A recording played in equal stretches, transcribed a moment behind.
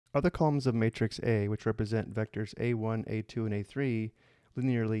Are the columns of matrix A, which represent vectors A1, A2, and A3,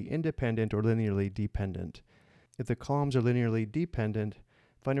 linearly independent or linearly dependent? If the columns are linearly dependent,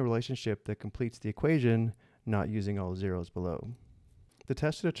 find a relationship that completes the equation, not using all zeros below. The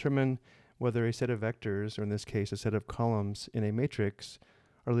test to determine whether a set of vectors, or in this case a set of columns in a matrix,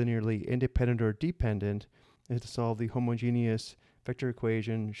 are linearly independent or dependent is to solve the homogeneous vector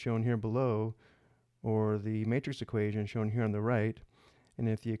equation shown here below, or the matrix equation shown here on the right. And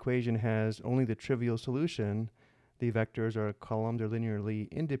if the equation has only the trivial solution, the vectors or columns are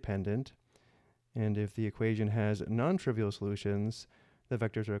linearly independent. And if the equation has non-trivial solutions, the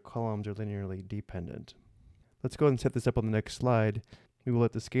vectors or columns are linearly dependent. Let's go ahead and set this up on the next slide. We will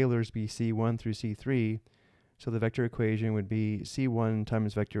let the scalars be C1 through C3. So the vector equation would be C1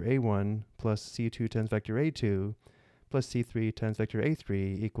 times vector A1 plus C2 times vector A2 plus C3 times vector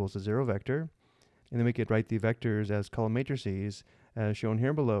A3 equals a zero vector. And then we could write the vectors as column matrices as shown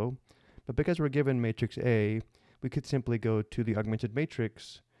here below. But because we're given matrix A, we could simply go to the augmented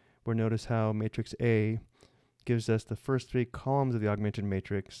matrix, where notice how matrix A gives us the first three columns of the augmented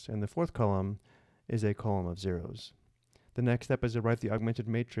matrix, and the fourth column is a column of zeros. The next step is to write the augmented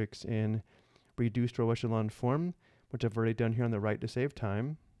matrix in reduced row echelon form, which I've already done here on the right to save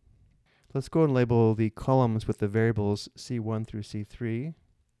time. Let's go and label the columns with the variables C1 through C3.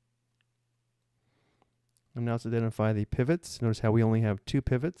 And now let's identify the pivots. Notice how we only have two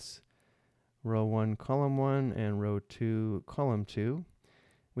pivots, row 1, column 1, and row 2, column 2,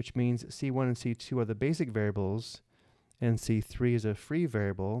 which means C1 and C2 are the basic variables, and C3 is a free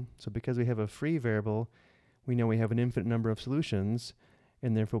variable. So because we have a free variable, we know we have an infinite number of solutions,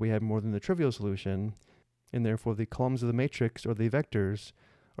 and therefore we have more than the trivial solution, and therefore the columns of the matrix, or the vectors,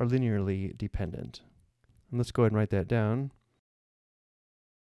 are linearly dependent. And let's go ahead and write that down.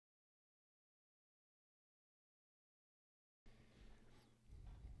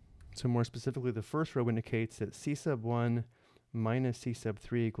 So more specifically, the first row indicates that C sub 1 minus C sub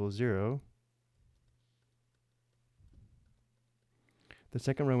 3 equals 0. The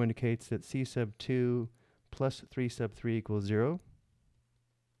second row indicates that C sub 2 plus 3 sub 3 equals 0.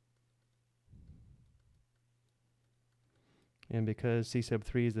 And because C sub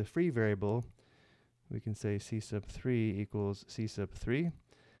 3 is a free variable, we can say C sub 3 equals C sub 3.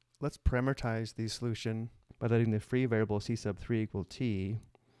 Let's parameterize the solution by letting the free variable C sub 3 equal t.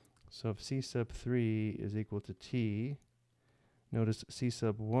 So if C sub 3 is equal to t, notice C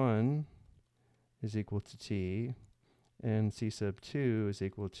sub 1 is equal to t, and C sub 2 is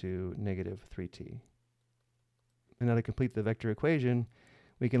equal to negative 3t. And now to complete the vector equation,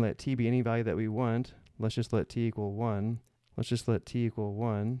 we can let t be any value that we want. Let's just let t equal 1. Let's just let t equal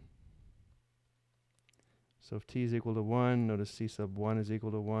 1. So if t is equal to 1, notice C sub 1 is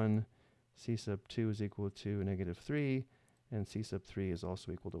equal to 1, C sub 2 is equal to negative 3, and C sub 3 is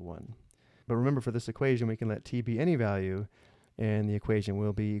also equal to 1. But remember, for this equation, we can let t be any value, and the equation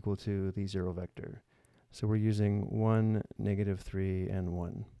will be equal to the 0 vector. So we're using 1, negative 3, and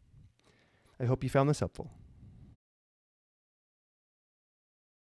 1. I hope you found this helpful.